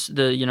teams,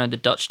 the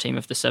Dutch team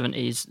of the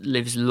 70s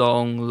lives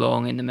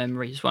long in the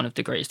memory as one of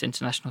the greatest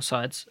international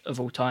sides of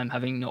all time,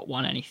 having not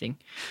won anything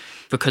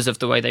because of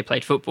the way they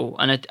played football.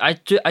 And I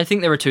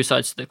think there are two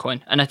sides to the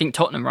coin. And I think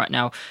Tottenham right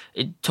now,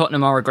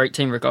 Tottenham are a great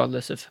team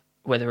regardless of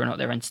whether or not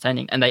they're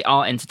entertaining. And they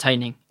are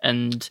entertaining.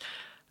 And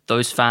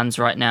those fans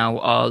right now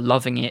are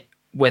loving it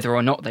whether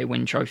or not they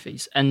win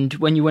trophies. And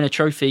when you win a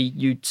trophy,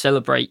 you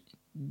celebrate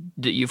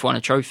that you've won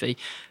a trophy.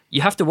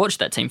 You have to watch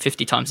that team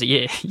 50 times a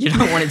year. You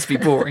don't want it to be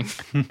boring.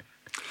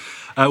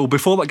 Well,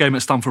 before that game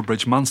at Stamford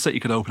Bridge, Man City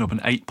could open up an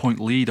 8-point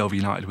lead over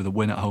United with a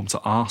win at home to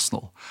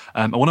Arsenal.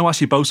 I want to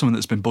ask you both something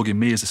that's been bugging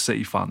me as a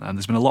City fan. And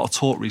there's been a lot of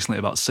talk recently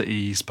about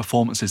City's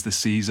performances this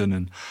season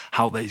and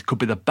how they could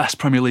be the best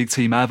Premier League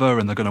team ever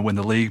and they're going to win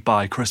the league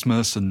by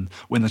Christmas and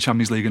win the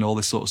Champions League and all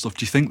this sort of stuff.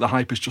 Do you think the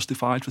hype is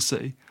justified for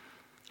City?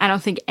 I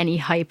don't think any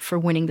hype for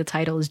winning the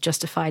title is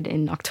justified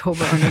in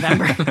October or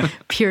November,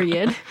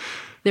 period.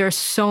 There are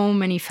so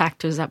many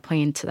factors that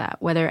play into that,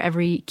 whether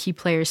every key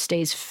player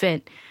stays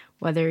fit,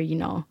 whether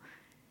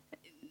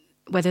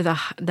the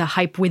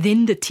hype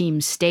within the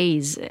team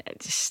stays.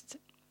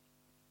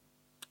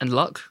 And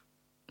luck.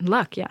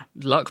 Yeah.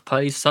 Luck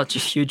plays such a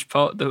huge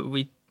part that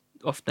we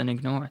often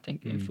ignore, I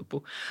think, in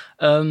football.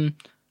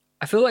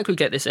 I feel like we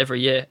get this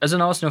every year. As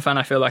an Arsenal fan,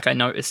 I feel like I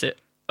notice it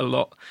a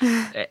lot.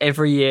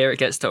 Every year it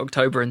gets to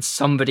October and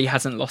somebody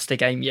hasn't lost a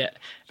game yet.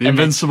 The new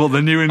Invincibles. Oh,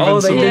 the new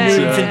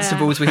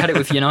Invincibles. We had it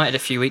with United a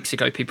few weeks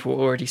ago. People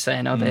were already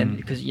saying,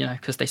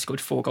 because they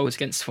scored 4 goals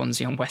against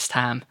Swansea on West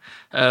Ham.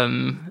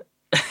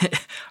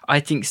 I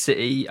think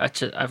City,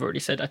 I've already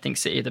said, I think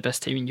City are the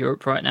best team in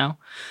Europe right now.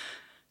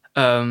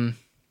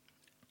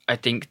 I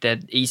think they're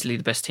easily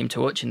the best team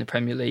to watch in the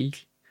Premier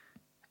League.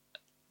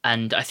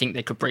 And I think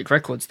they could break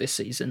records this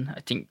season.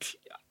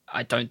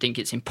 I don't think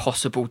it's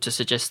impossible to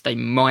suggest they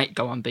might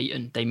go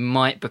unbeaten. They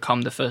might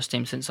become the first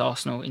team since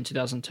Arsenal in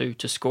 2002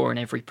 to score in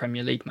every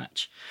Premier League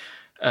match.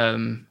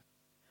 But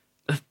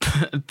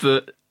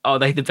are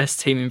they the best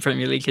team in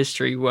Premier League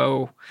history?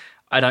 Well,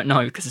 I don't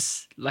know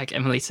because, like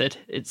Emilie said,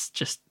 it's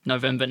just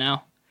November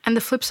now. And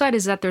the flip side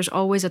is that there's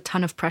always a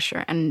ton of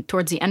pressure. And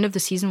towards the end of the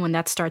season, when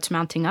that starts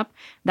mounting up,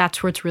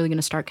 that's where it's really going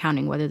to start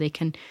counting, whether they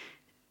can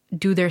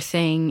do their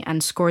thing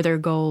and score their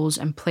goals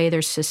and play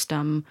their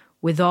system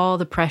with all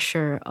the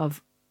pressure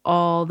of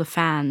all the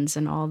fans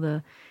and all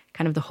the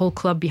kind of the whole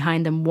club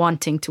behind them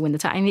wanting to win the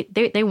title. I mean,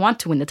 they want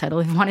to win the title.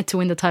 They've wanted to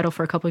win the title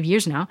for a couple of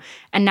years now.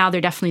 And now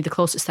they're definitely the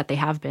closest that they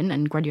have been.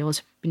 And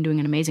Guardiola's been doing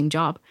an amazing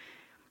job.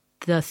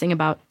 The thing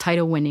about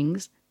title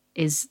winnings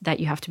is that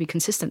you have to be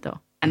consistent,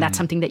 though. And that's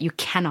something that you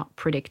cannot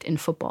predict in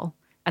football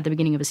at the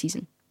beginning of a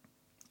season.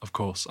 Of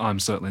course. I'm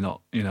certainly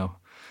not,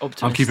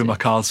 Optimistic. I'm keeping my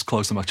cards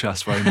close to my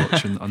chest very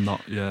much and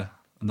not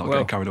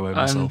getting carried away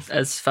myself.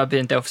 As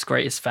Fabian Delph's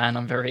greatest fan,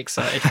 I'm very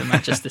excited for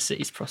Manchester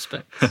City's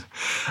prospects.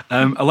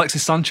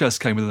 Alexis Sanchez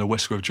came within a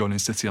whisker of joining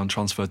City on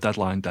transfer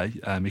deadline day.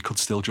 He could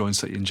still join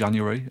City in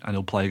January and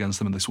he'll play against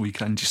them this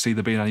weekend. Do you see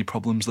there being any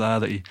problems there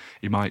that he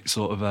might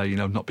sort of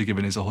not be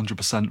giving his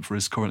 100% for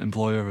his current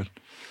employer?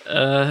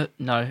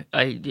 No,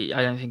 I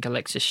don't think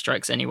Alexis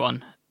strikes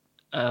anyone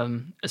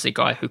as a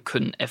guy who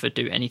couldn't ever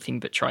do anything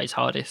but try his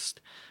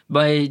hardest.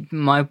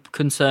 My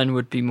concern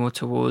would be more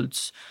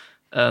towards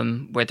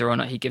whether or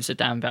not he gives a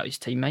damn about his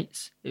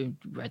teammates,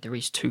 whether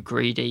he's too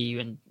greedy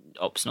and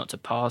opts not to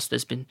pass.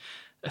 There's been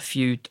a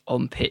few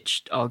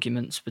on-pitch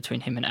arguments between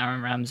him and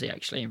Aaron Ramsey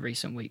actually in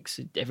recent weeks.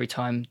 Every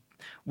time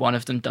one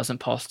of them doesn't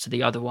pass to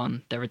the other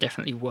one, there are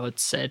definitely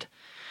words said.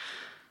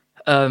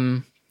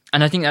 And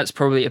I think that's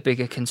probably a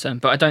bigger concern,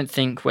 but I don't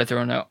think whether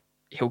or not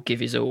he'll give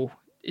his all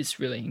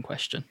is really in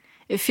question.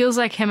 It feels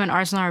like him and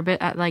Arsenal are a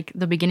bit at like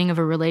the beginning of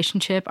a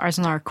relationship.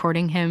 Arsenal are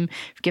courting him,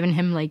 giving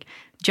him like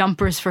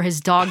jumpers for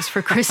his dogs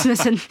for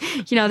Christmas, and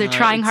they're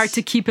trying hard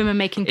to keep him and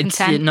make him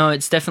content.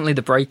 It's definitely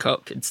the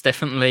breakup. It's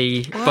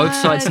definitely both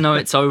sides know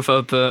it's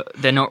over, but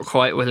they're not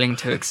quite willing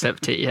to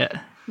accept it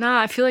yet. No,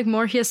 I feel like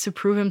more he has to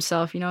prove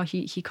himself.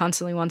 He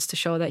constantly wants to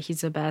show that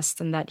he's the best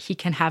and that he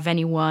can have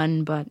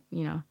anyone, but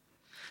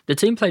The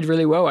team played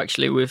really well,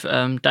 actually, with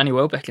Danny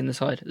Welbeck in the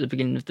side at the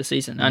beginning of the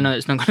season. I know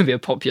it's not going to be a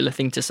popular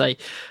thing to say,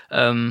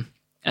 and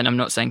I'm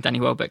not saying Danny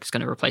Welbeck is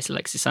going to replace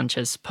Alexis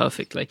Sanchez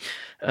perfectly,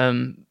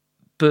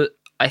 but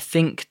I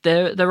think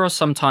there are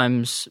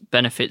sometimes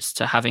benefits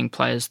to having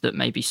players that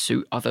maybe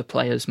suit other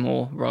players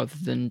more rather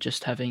than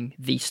just having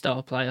the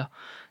star player.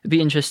 It'd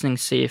be interesting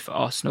to see if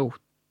Arsenal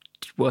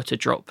were to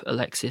drop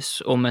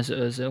Alexis or Mesut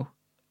Ozil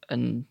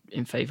and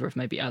in favour of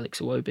maybe Alex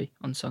Iwobi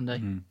on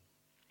Sunday.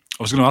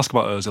 I was going to ask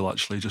about Ozil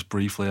actually, just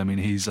briefly. I mean,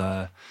 he's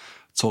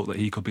talked that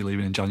he could be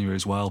leaving in January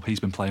as well. He's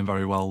been playing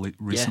very well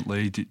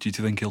recently. Yeah. Do you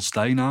think he'll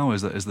stay now?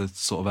 Is there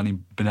sort of been any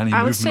movement on that?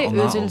 I would say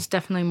Ozil's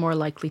definitely more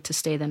likely to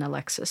stay than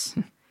Alexis.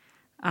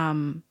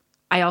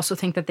 I also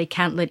think that they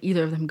can't let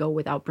either of them go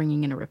without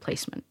bringing in a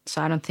replacement.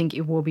 So I don't think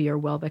Iwobi or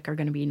Welbeck are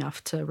going to be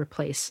enough to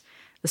replace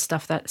the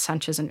stuff that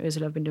Sanchez and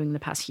Ozil have been doing in the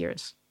past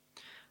years.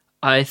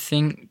 I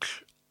think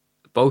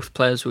both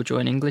players will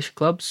join English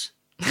clubs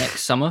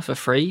next summer for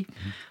free.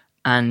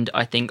 And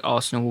I think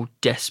Arsenal will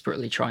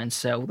desperately try and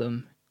sell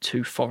them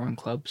to foreign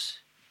clubs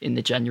in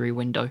the January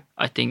window.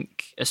 I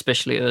think,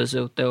 especially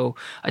Ozil,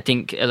 I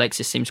think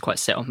Alexis seems quite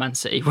set on Man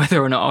City.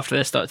 Whether or not after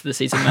their start to the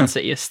season, Man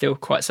City is still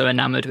quite so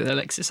enamoured with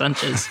Alexis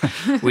Sanchez,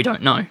 we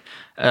don't know.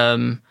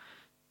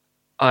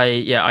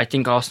 I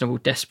think Arsenal will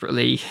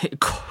desperately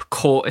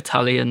court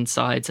Italian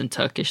sides and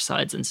Turkish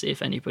sides and see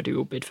if anybody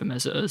will bid for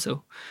Mesut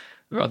Ozil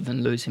rather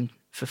than lose him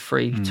for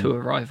free to a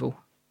rival.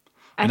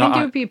 I think it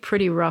would be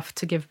pretty rough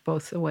to give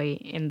both away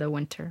in the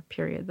winter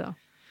period, though.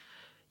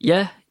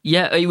 Yeah.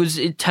 He was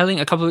telling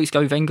a couple of weeks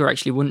ago, Wenger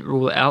actually wouldn't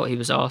rule it out. He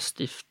was asked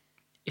if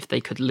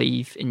they could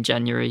leave in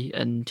January,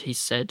 and he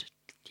said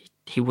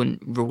he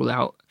wouldn't rule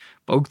out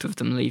both of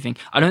them leaving.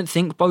 I don't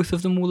think both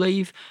of them will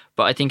leave,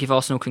 but I think if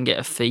Arsenal can get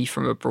a fee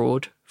from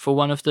abroad for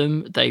one of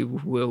them, they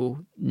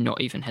will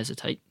not even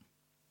hesitate.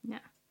 Yeah.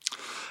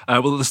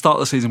 Well, at the start of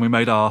the season, we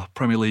made our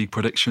Premier League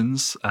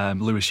predictions.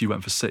 Lewis, you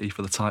went for City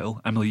for the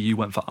title. Emilie, you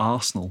went for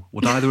Arsenal.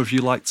 Would either of you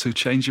like to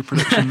change your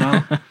prediction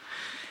now?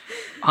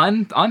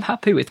 I'm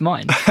happy with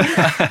mine.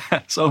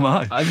 So am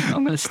I.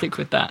 I'm going to stick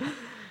with that.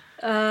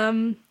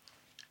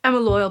 I'm a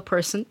loyal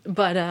person,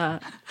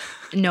 but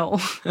no.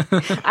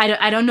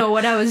 I don't know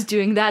what I was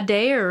doing that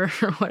day or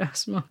what I was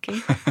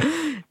smoking.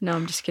 No,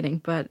 I'm just kidding.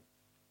 But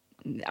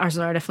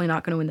Arsenal are definitely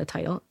not going to win the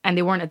title. And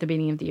they weren't at the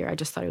beginning of the year. I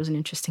just thought it was an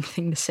interesting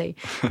thing to say.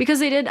 Because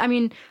they did. I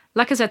mean,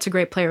 Lacazette's a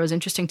great player. It was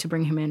interesting to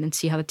bring him in and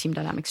see how the team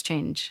dynamics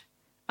change.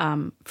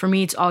 For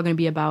me, it's all going to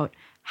be about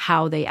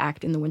how they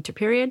act in the winter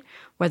period,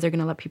 whether they're going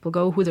to let people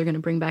go, who they're going to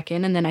bring back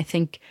in. And then I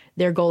think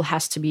their goal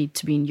has to be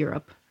in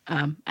Europe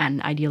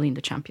and ideally in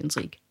the Champions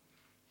League.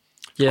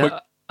 Yeah,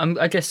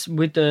 I guess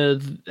with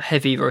the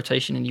heavy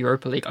rotation in the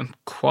Europa League, I'm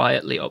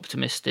quietly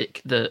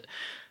optimistic that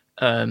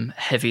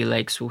heavy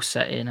legs will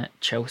set in at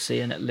Chelsea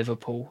and at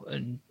Liverpool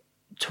and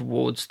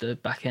towards the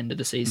back end of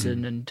the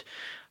season, and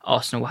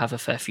Arsenal will have a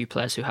fair few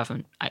players who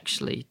haven't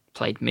actually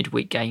played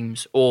midweek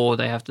games, or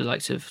they have the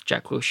likes of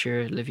Jack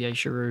Wilshere, Olivier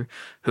Giroud,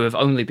 who have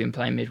only been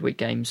playing midweek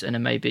games and are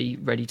maybe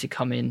ready to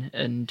come in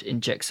and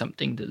inject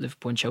something that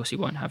Liverpool and Chelsea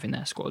won't have in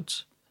their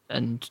squads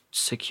and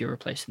secure a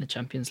place in the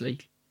Champions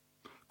League.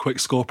 Quick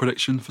score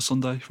prediction for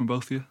Sunday from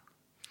both of you?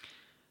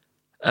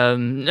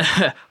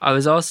 I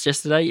was asked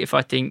yesterday if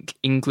I think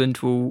England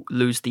will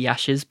lose the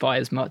Ashes by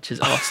as much as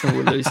Arsenal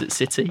will lose at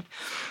City.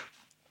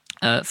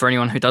 For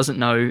anyone who doesn't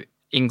know,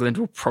 England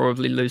will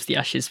probably lose the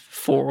Ashes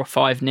 4 or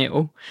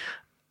 5-0.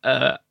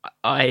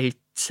 I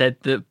said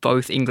that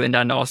both England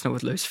and Arsenal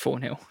would lose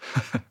 4-0.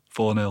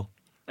 4-0.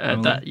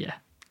 Yeah.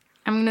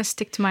 I'm going to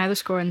stick to my other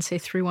score and say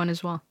 3-1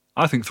 as well.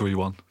 I think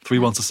 3-1.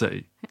 3-1 to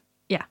City.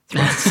 Yeah.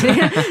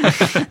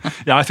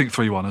 3-1. Yeah, I think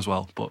 3-1 as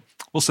well, but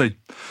we'll see.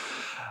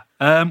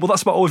 Well,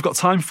 that's about all we've got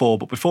time for.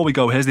 But before we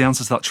go, here's the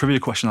answer to that trivia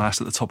question I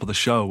asked at the top of the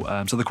show.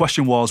 So the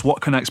question was,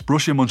 what connects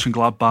Borussia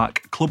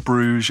Mönchengladbach, Club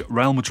Brugge,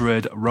 Real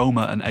Madrid,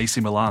 Roma and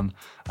AC Milan?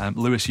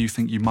 Lewis, you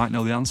think you might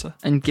know the answer?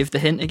 And give the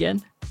hint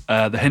again?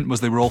 The hint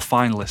was they were all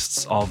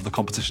finalists of the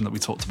competition that we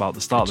talked about at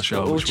the start of the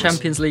show. All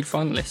Champions League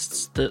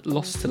finalists that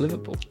lost to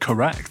Liverpool.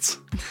 Correct.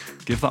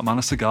 Give that man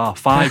a cigar.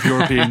 5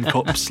 European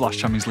Cups /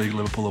 Champions League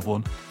Liverpool have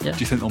won. Yeah. Do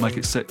you think they'll make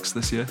it 6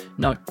 this year?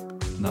 No.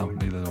 No,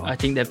 neither do I. I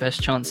think their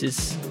best chance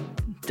is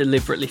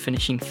deliberately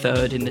finishing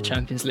 3rd in the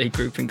Champions League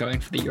group and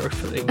going for the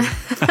Europa League.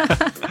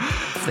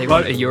 If they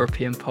want a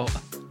European pot.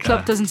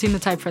 Klopp doesn't seem the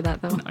type for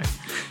that, though. No.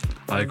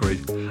 I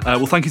agree.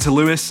 Well, thank you to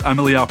Lewis,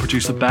 Emilie, our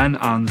producer Ben,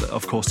 and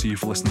of course to you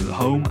for listening at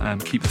home.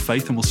 Keep the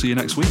faith, and we'll see you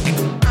next week. We'll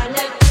be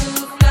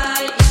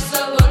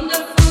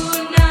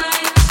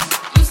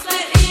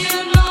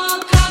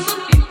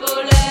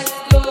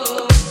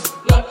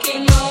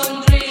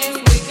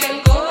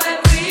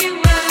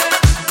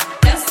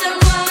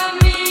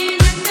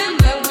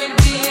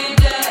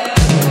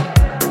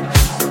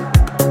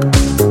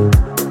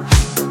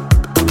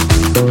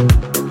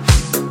there.